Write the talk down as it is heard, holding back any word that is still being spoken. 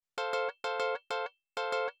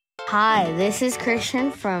Hi, this is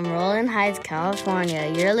Christian from Rolling Heights, California.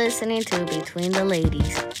 You're listening to Between the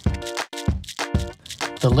Ladies.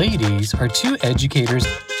 The ladies are two educators.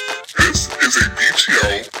 This is a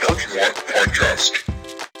BTL parking lot podcast.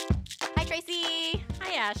 Hi, Tracy.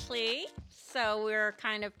 Hi, Ashley. So we're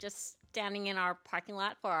kind of just standing in our parking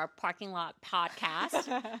lot for our parking lot podcast.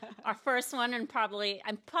 Our first one, and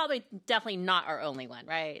definitely not our only one,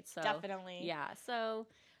 right? So Definitely. Yeah. So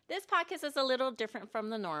this podcast is a little different from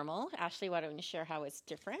the normal. Ashley, why don't you share how it's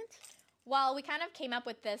different? Well, we kind of came up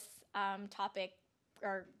with this topic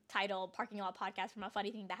or title, Parking Lot Podcast, from a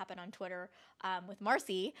funny thing that happened on Twitter with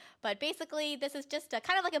Marcy. But basically, this is just a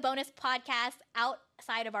kind of like a bonus podcast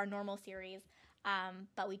outside of our normal series.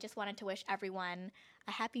 But we just wanted to wish everyone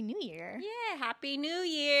a Happy New Year. Yeah, Happy New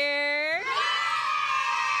Year!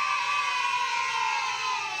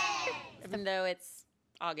 Even though it's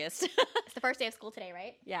August. It's the first day of school today,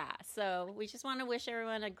 right? Yeah, so we just want to wish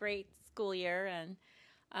everyone a great school year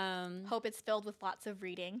and hope it's filled with lots of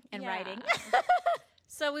reading and writing.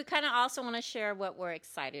 So we kind of also want to share what we're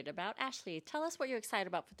excited about. Ashley, tell us what you're excited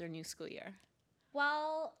about for their new school year.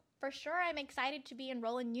 Well, for sure, I'm excited to be in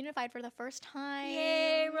Roland Unified for the first time.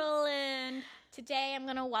 Yay, Roland! Today, I'm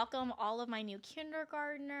going to welcome all of my new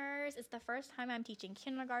kindergartners. It's the first time I'm teaching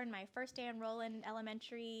kindergarten, my first day in Roland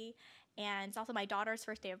Elementary, and it's also my daughter's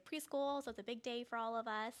first day of preschool, so it's a big day for all of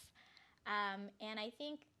us. And I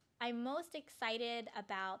think I'm most excited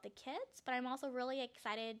about the kids, but I'm also really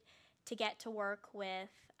excited to get to work with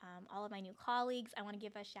all of my new colleagues. I want to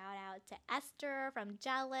give a shout out to Esther from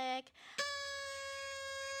Jellic.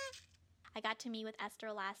 I got to meet with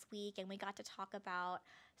Esther last week, and we got to talk about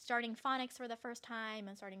starting phonics for the first time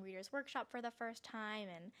and starting Reader's Workshop for the first time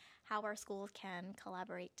and how our schools can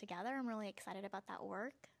collaborate together. I'm really excited about that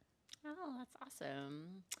work. Oh, that's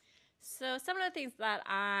awesome. So some of the things that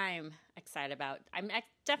I'm excited about, I'm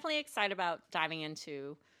definitely excited about diving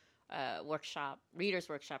into Reader's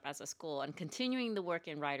Workshop as a school and continuing the work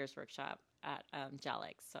in Writer's Workshop at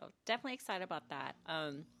Jellic. So definitely excited about that.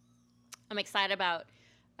 I'm excited about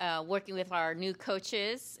working with our new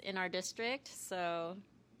coaches in our district. So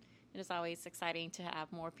it is always exciting to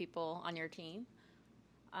have more people on your team.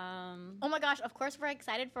 Oh my gosh, of course we're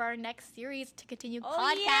excited for our next series to continue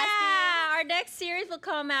podcasting. Yeah, our next series will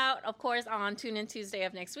come out, of course, on Tune In Tuesday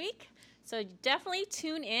of next week. So definitely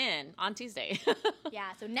tune in on Tuesday.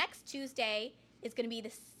 Yeah, so next Tuesday is going to be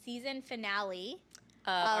the season finale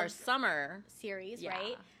of our summer series, yeah.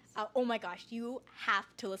 Right? Oh my gosh, you have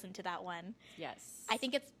to listen to that one. Yes. I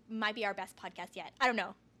think might be our best podcast yet. I don't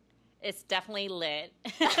know. It's definitely lit.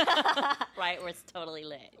 Right? It's totally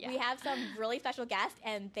lit. Yeah. We have some really special guests,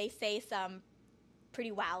 and they say some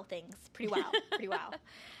pretty wow things. Pretty wow.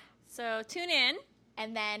 So tune in.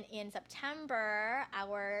 And then in September,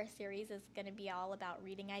 our series is going to be all about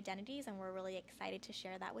reading identities, and we're really excited to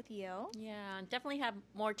share that with you. Yeah, and definitely have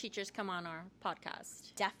more teachers come on our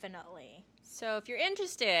podcast. Definitely. So if you're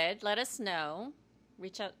interested, let us know.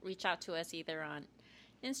 Reach out to us either on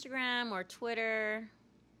Instagram or Twitter.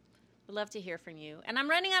 We'd love to hear from you. And I'm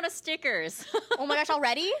running out of stickers. Oh my gosh,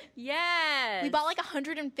 already? Yes. We bought like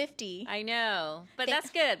 150. I know, but that's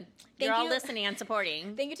good. You're all listening and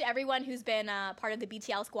supporting. Thank you to everyone who's been part of the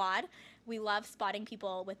BTL squad. We love spotting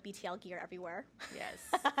people with BTL gear everywhere.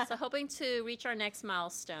 Yes. So hoping to reach our next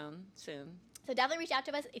milestone soon. So definitely reach out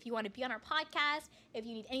to us if you want to be on our podcast, if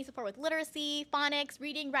you need any support with literacy, phonics,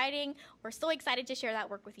 reading, writing. We're so excited to share that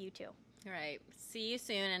work with you too. All right. See you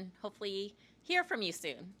soon and hopefully hear from you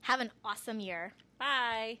soon. Have an awesome year.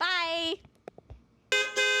 Bye. Bye.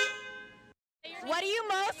 What are you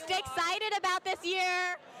most excited about this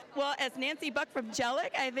year? Well, as Nancy Buck from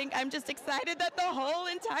Jellic, I think I'm just excited that the whole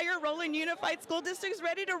entire Roland Unified School District is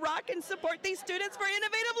ready to rock and support these students for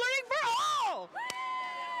innovative learning for all.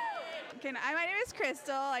 My name is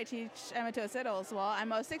Crystal. I teach Amatosa at Oldswell. I'm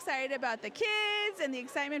most excited about the kids and the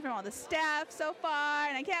excitement from all the staff so far,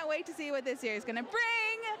 and I can't wait to see what this year is going to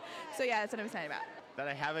bring. So yeah, that's what I'm excited about. That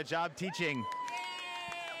I have a job teaching.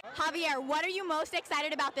 Javier, what are you most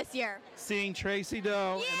excited about this year? Seeing Tracy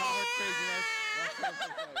Doe and all her craziness.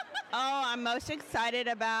 Oh, I'm most excited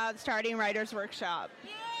about starting Writer's Workshop.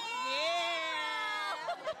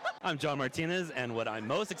 I'm John Martinez, and what I'm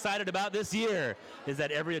most excited about this year is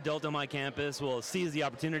that every adult on my campus will seize the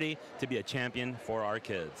opportunity to be a champion for our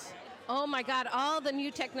kids. Oh my God, all the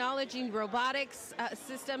new technology and robotics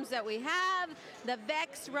systems that we have, the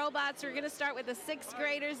VEX robots, we're going to start with the 6th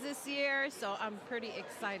graders this year, so I'm pretty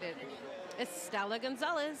excited. It's Stella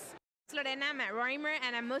Gonzalez. It's Lorena, I'm at Roimer,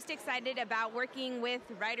 and I'm most excited about working with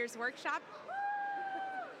Writer's Workshop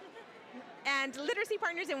and literacy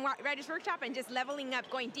partners in Writer's Workshop and just leveling up,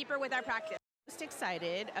 going deeper with our practice. Most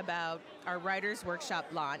excited about our Writers Workshop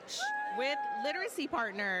launch with literacy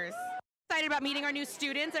partners. Excited about meeting our new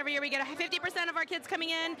students. Every year we get 50% of our kids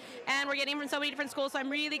coming in, and we're getting from so many different schools, so I'm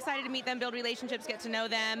really excited to meet them, build relationships, get to know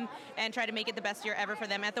them, and try to make it the best year ever for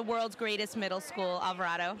them at the world's greatest middle school,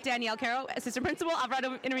 Alvarado. Danielle Caro, Assistant Principal,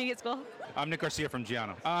 Alvarado Intermediate School. I'm Nick Garcia from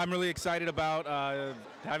Giano. I'm really excited about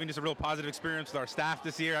having just a real positive experience with our staff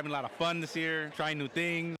this year, having a lot of fun this year, trying new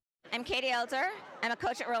things. I'm Katie Elder. I'm a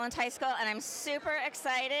coach at Roland High School, and I'm super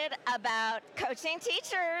excited about coaching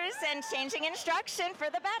teachers and changing instruction for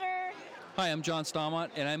the better. Hi, I'm John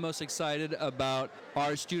Stamont, and I'm most excited about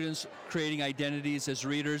our students creating identities as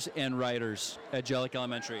readers and writers at Jellic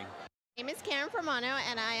Elementary. My name is Karen Formano,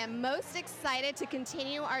 and I am most excited to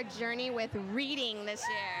continue our journey with reading this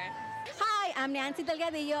year. Hi, I'm Nancy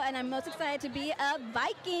Delgadillo, and I'm most excited to be a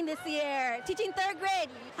Viking this year, teaching 3rd grade.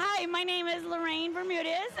 Hi, my name is Lorraine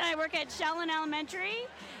Bermudez, and I work at Shellen Elementary,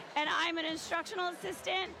 and I'm an instructional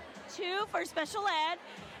assistant, too, for special ed.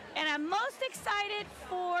 And I'm most excited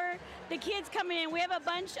for the kids coming in. We have a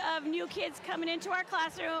bunch of new kids coming into our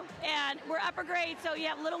classroom, and we're upper grade, so you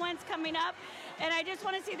have little ones coming up. And I just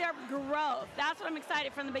want to see their growth. That's what I'm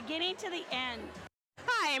excited from the beginning to the end.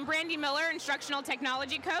 Hi, I'm Brandy Miller, Instructional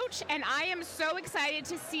Technology Coach, and I am so excited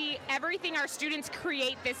to see everything our students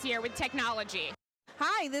create this year with technology.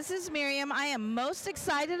 Hi, this is Miriam. I am most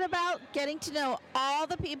excited about getting to know all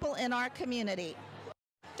the people in our community.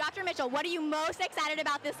 Dr. Mitchell, what are you most excited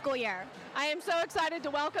about this school year? I am so excited to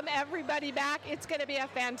welcome everybody back. It's going to be a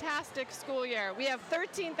fantastic school year. We have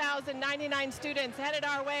 13,099 students headed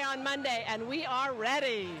our way on Monday, and we are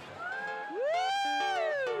ready.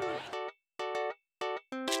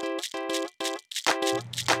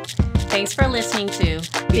 Thanks for listening to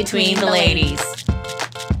Between the Ladies.